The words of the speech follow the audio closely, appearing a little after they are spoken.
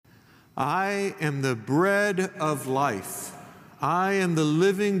I am the bread of life. I am the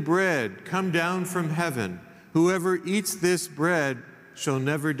living bread come down from heaven. Whoever eats this bread shall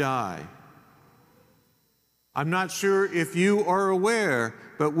never die. I'm not sure if you are aware,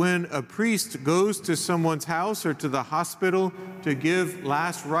 but when a priest goes to someone's house or to the hospital to give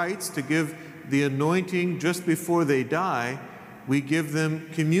last rites, to give the anointing just before they die, we give them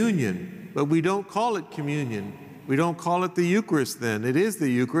communion. But we don't call it communion. We don't call it the Eucharist then. It is the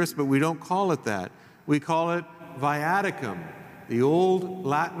Eucharist, but we don't call it that. We call it viaticum, the old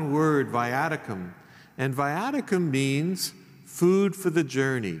Latin word viaticum. And viaticum means food for the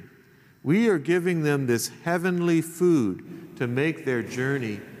journey. We are giving them this heavenly food to make their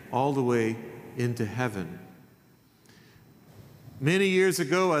journey all the way into heaven. Many years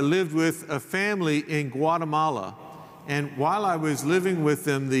ago, I lived with a family in Guatemala. And while I was living with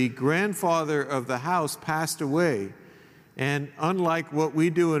them, the grandfather of the house passed away. And unlike what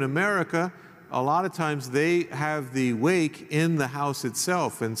we do in America, a lot of times they have the wake in the house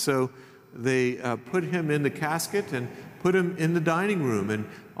itself. And so they put him in the casket and put him in the dining room. And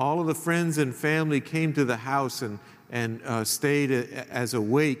all of the friends and family came to the house and stayed as a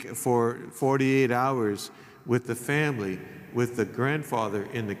wake for 48 hours with the family, with the grandfather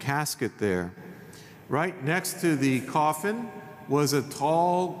in the casket there. Right next to the coffin was a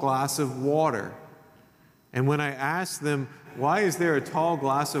tall glass of water. And when I asked them, why is there a tall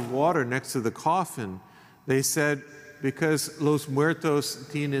glass of water next to the coffin? They said, because los muertos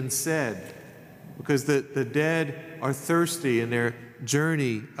tienen sed, because the dead are thirsty in their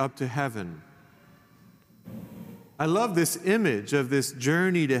journey up to heaven. I love this image of this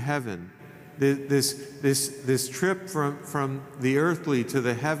journey to heaven, this trip from the earthly to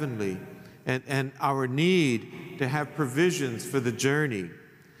the heavenly. And our need to have provisions for the journey.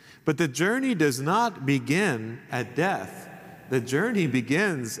 But the journey does not begin at death. The journey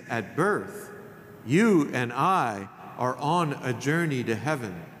begins at birth. You and I are on a journey to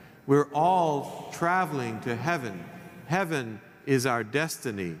heaven. We're all traveling to heaven. Heaven is our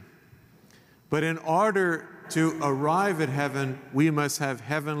destiny. But in order to arrive at heaven, we must have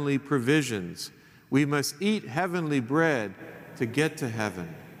heavenly provisions. We must eat heavenly bread to get to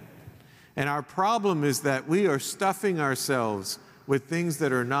heaven. And our problem is that we are stuffing ourselves with things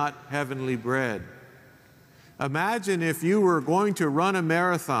that are not heavenly bread. Imagine if you were going to run a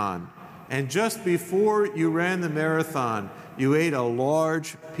marathon, and just before you ran the marathon, you ate a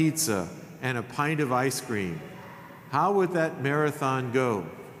large pizza and a pint of ice cream. How would that marathon go?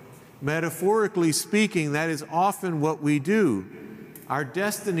 Metaphorically speaking, that is often what we do. Our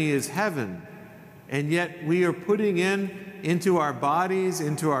destiny is heaven, and yet we are putting into our bodies,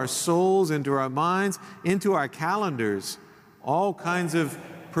 into our souls, into our minds, into our calendars, all kinds of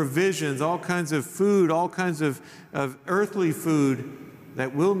provisions, all kinds of food, all kinds of earthly food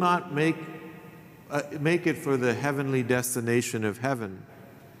that will not make it for the heavenly destination of heaven.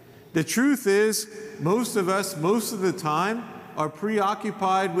 The truth is, most of us, most of the time, are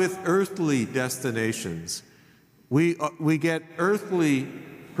preoccupied with earthly destinations. We get earthly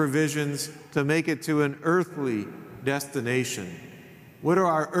provisions to make it to an earthly destination. What are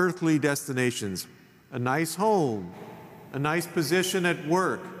our earthly destinations? A nice home, a nice position at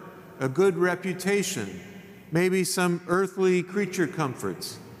work, a good reputation, maybe some earthly creature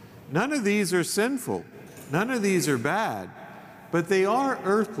comforts. None of these are sinful. None of these are bad, but they are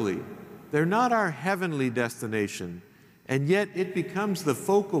earthly. They're not our heavenly destination, and yet it becomes the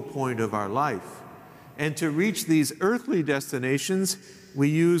focal point of our life. And to reach these earthly destinations, we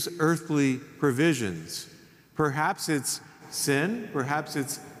use earthly provisions. Perhaps it's sin, perhaps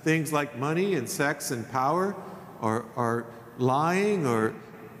it's things like money and sex and power, or lying, or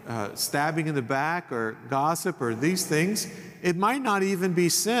stabbing in the back, or gossip, or these things. It might not even be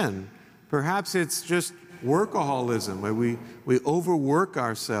sin. Perhaps it's just workaholism, where we overwork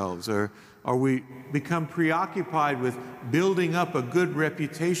ourselves, or we become preoccupied with building up a good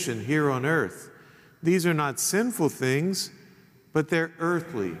reputation here on earth. These are not sinful things, but they're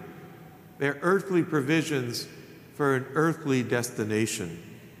earthly. They're earthly provisions for an earthly destination.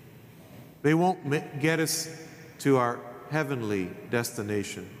 They won't get us to our heavenly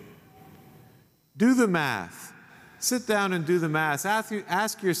destination. Do the math. Sit down and do the math.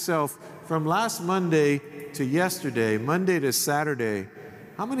 Ask yourself, from last Monday to yesterday, Monday to Saturday,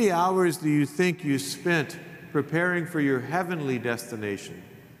 how many hours do you think you spent preparing for your heavenly destination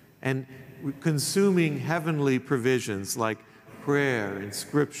and consuming heavenly provisions like prayer and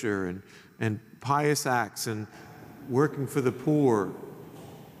scripture and pious acts and working for the poor?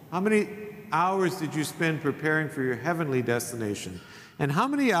 How many hours did you spend preparing for your heavenly destination? And how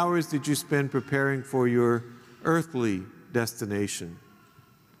many hours did you spend preparing for your earthly destination?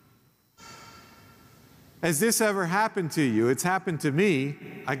 Has this ever happened to you? It's happened to me.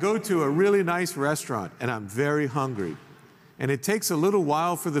 I go to a really nice restaurant and I'm very hungry. And it takes a little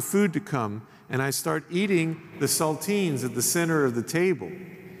while for the food to come, and I start eating the saltines at the center of the table.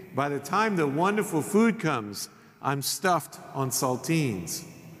 By the time the wonderful food comes, I'm stuffed on saltines.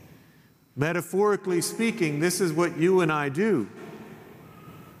 Metaphorically speaking, this is what you and I do.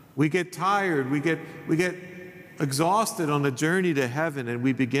 We get tired, we get exhausted on the journey to heaven, and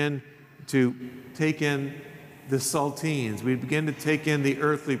we begin to take in the saltines. We begin to take in the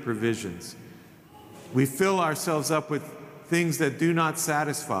earthly provisions. We fill ourselves up with things that do not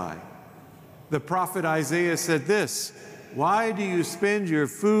satisfy. The prophet Isaiah said this, why do you spend your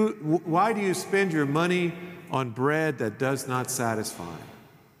money on bread that does not satisfy?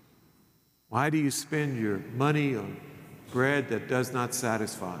 Why do you spend your money on bread that does not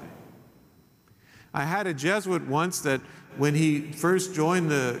satisfy? I had a Jesuit once that when he first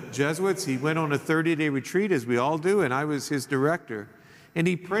joined the Jesuits, he went on a 30-day retreat, as we all do, and I was his director. And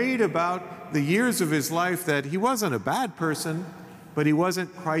he prayed about the years of his life that he wasn't a bad person, but he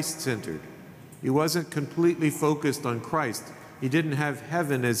wasn't Christ-centered. He wasn't completely focused on Christ. He didn't have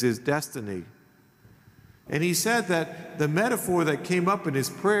heaven as his destiny. And he said that the metaphor that came up in his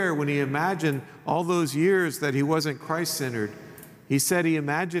prayer when he imagined all those years that he wasn't Christ-centered, he said he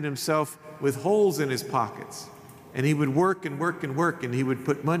imagined himself with holes in his pockets. And he would work and work and work, and he would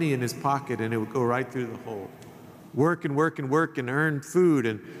put money in his pocket, and it would go right through the hole. Work and work and work and earn food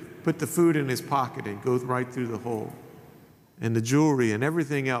and put the food in his pocket and go right through the hole. And the jewelry and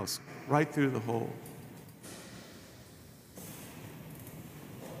everything else, right through the hole.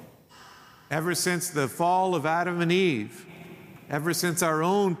 Ever since the fall of Adam and Eve, ever since our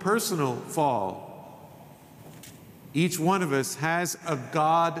own personal fall, each one of us has a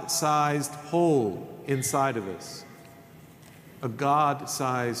God-sized hole inside of us. A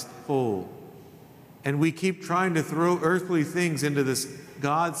God-sized hole. And we keep trying to throw earthly things into this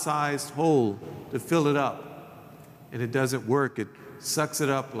God-sized hole to fill it up. And it doesn't work. It sucks it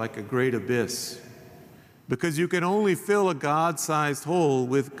up like a great abyss. Because you can only fill a God-sized hole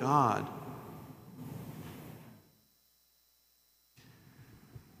with God.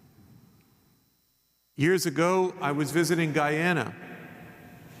 Years ago, I was visiting Guyana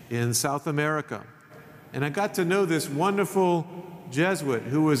in South America, and I got to know this wonderful Jesuit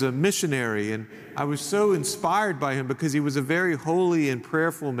who was a missionary, and I was so inspired by him because he was a very holy and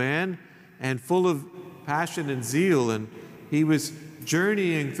prayerful man and full of passion and zeal, and he was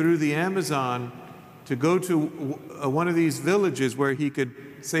journeying through the Amazon to go to one of these villages where he could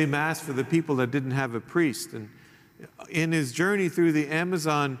say Mass for the people that didn't have a priest. And in his journey through the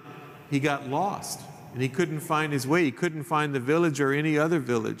Amazon, he got lost. And he couldn't find his way. He couldn't find the village or any other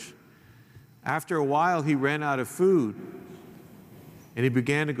village. After a while, he ran out of food. And he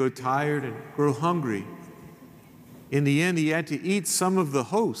began to go tired and grow hungry. In the end, he had to eat some of the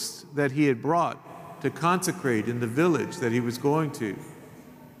hosts that he had brought to consecrate in the village that he was going to.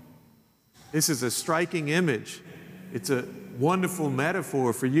 This is a striking image. It's a wonderful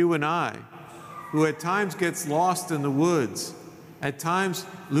metaphor for you and I, who at times gets lost in the woods, at times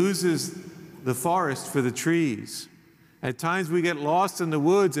loses the forest for the trees. At times we get lost in the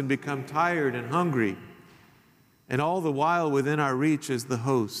woods and become tired and hungry. And all the while within our reach is the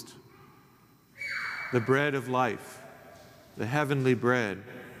host, the bread of life, the heavenly bread.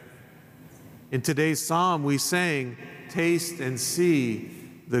 In today's psalm we sang, "Taste and see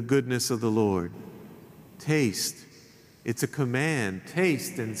the goodness of the Lord." Taste. It's a command.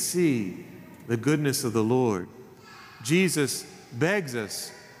 Taste and see the goodness of the Lord. Jesus begs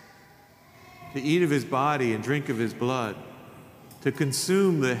us to eat of his body and drink of his blood, to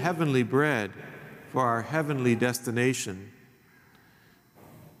consume the heavenly bread for our heavenly destination.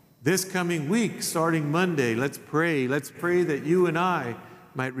 This coming week, starting Monday, let's pray. Let's pray that you and I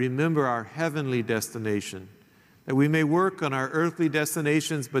might remember our heavenly destination, that we may work on our earthly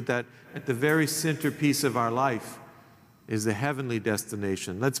destinations, but that at the very centerpiece of our life is the heavenly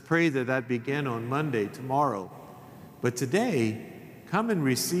destination. Let's pray that that begin on Monday, tomorrow. But today, come and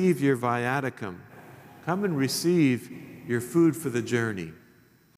receive your viaticum. Come and receive your food for the journey.